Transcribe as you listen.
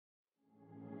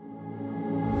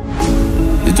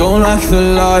Don't like the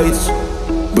lights,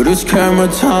 but it's camera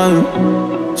time.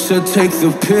 Said take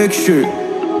the picture,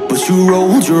 but you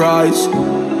rolled your eyes.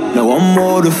 Now I'm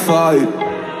mortified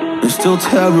and still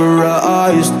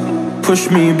terrorized.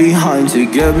 Push me behind to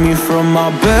get me from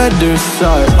my better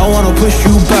side. I wanna push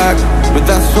you back, but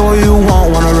that's all you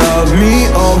want. Wanna wrap me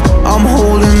up, I'm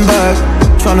holding back.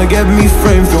 Tryna get me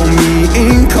framed, throw me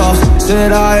in cuffs.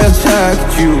 Said I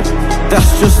attacked you,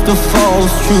 that's just a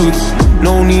false truth.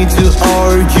 No need to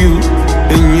argue,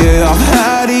 and yeah, I've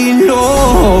had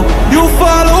enough. You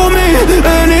follow me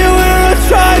anywhere I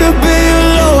try to be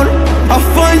alone, I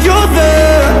find you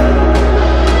there.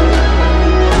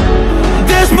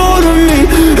 There's more to me,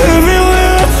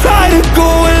 everywhere I try to go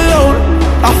alone,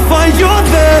 I find you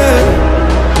there.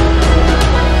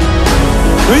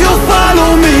 You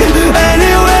follow me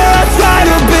anywhere I try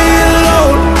to be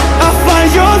alone, I find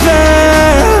you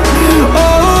there.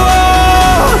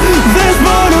 Oh, there's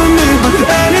more to me,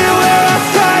 anywhere I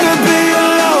try to be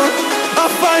alone, I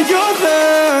find you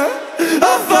there,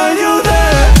 I find you there.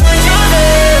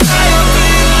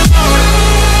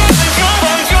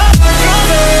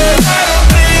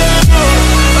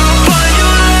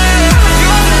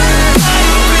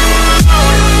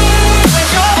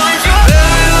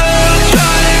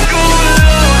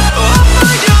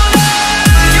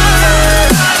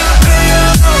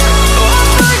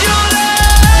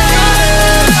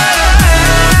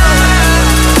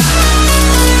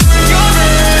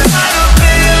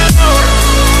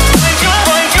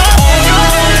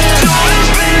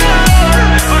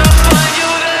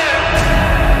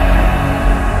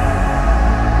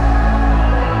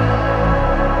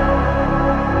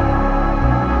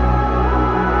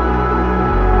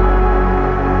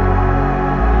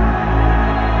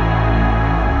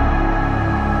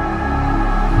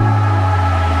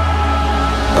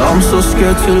 I'm so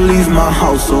scared to leave my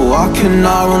house, so I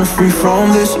cannot run free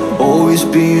from this. Always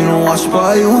being watched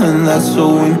by you, and that's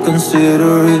so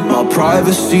inconsiderate. My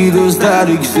privacy, does that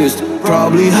exist?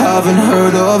 Probably haven't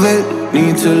heard of it.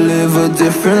 Need to live a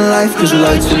different life, cause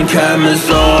lights and cameras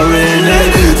are in it.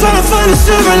 Trying to find a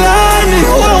silver lining,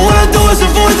 all I wanna do is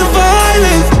avoid the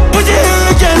violence. But you're here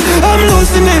again, I'm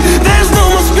losing it. There's no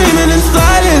more screaming in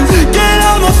silence. Get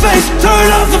out my face, turn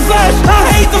off the flash. I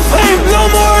hate the fame, no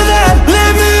more of that.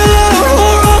 Leave me alone.